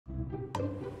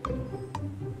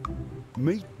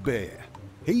Meet Bear.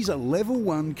 He's a Level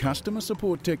 1 customer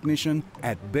support technician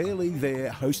at Barely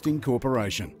There Hosting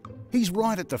Corporation. He's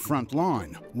right at the front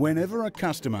line whenever a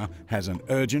customer has an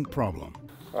urgent problem.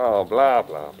 Oh, blah,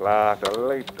 blah, blah,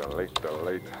 delete, delete,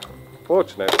 delete.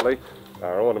 Fortunately,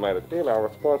 our automated email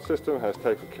response system has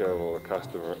taken care of all the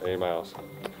customer emails.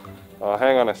 Oh,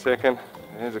 hang on a second.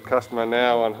 Here's a customer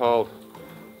now on hold.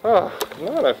 Oh,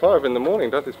 9:05 in the morning.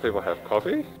 Don't these people have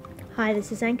coffee? Hi,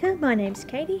 this is Anchor. My name's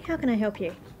Katie. How can I help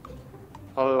you?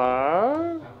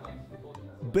 Hello?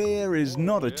 Bear is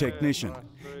not a technician.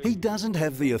 He doesn't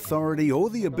have the authority or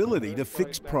the ability to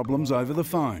fix problems over the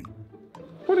phone.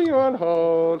 Putting you on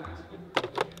hold.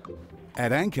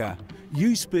 At Anchor,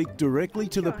 you speak directly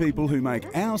to the people who make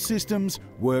our systems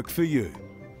work for you.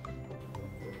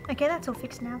 Okay, that's all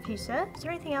fixed now for you, sir. Is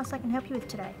there anything else I can help you with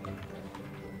today?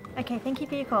 Okay, thank you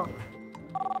for your call.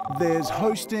 There's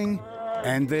hosting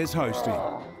and there's hosting.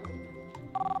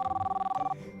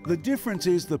 The difference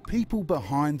is the people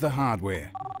behind the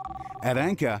hardware. At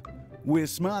Anchor, we're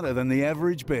smarter than the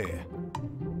average bear.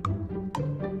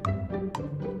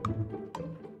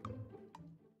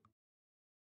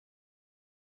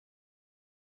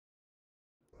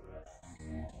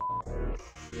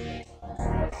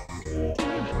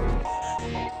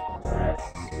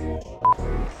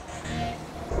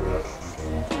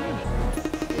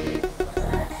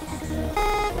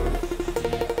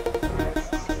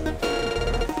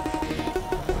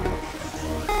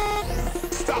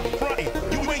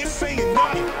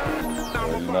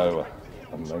 You know,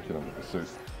 I'm making them with the suit.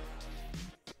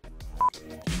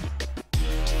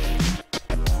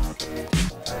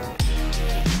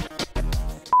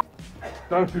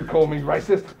 Don't you call me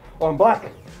racist. I'm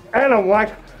black, and I'm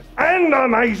white, and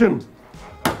I'm Asian.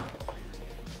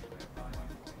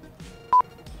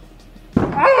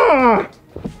 Ah!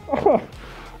 Oh,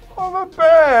 I'm a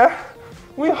bear.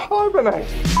 We hibernate.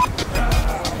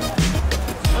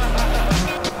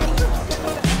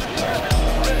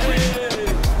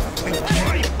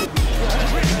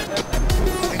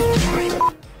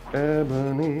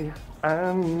 Ebony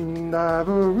and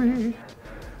ivory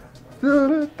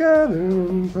stood together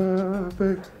in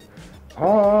perfect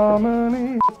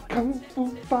harmony. Kung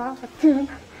fu fighting,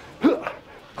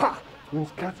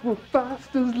 those cats were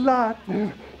fast as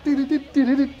lightning. You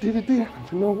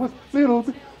know what's a little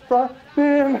bit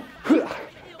frightening?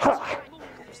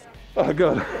 Oh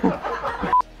God!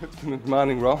 It's been a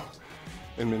demanding role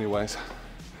in many ways.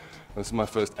 This is my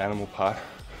first animal part.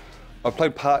 I've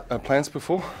played plants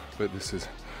before, but this is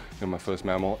my first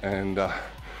mammal, and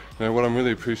what I'm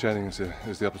really appreciating is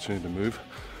the opportunity to move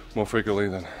more frequently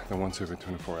than once every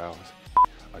 24 hours.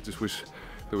 I just wish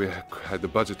that we had the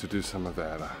budget to do some of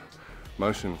that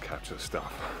motion capture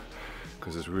stuff,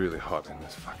 because it's really hot in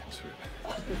this fucking suit.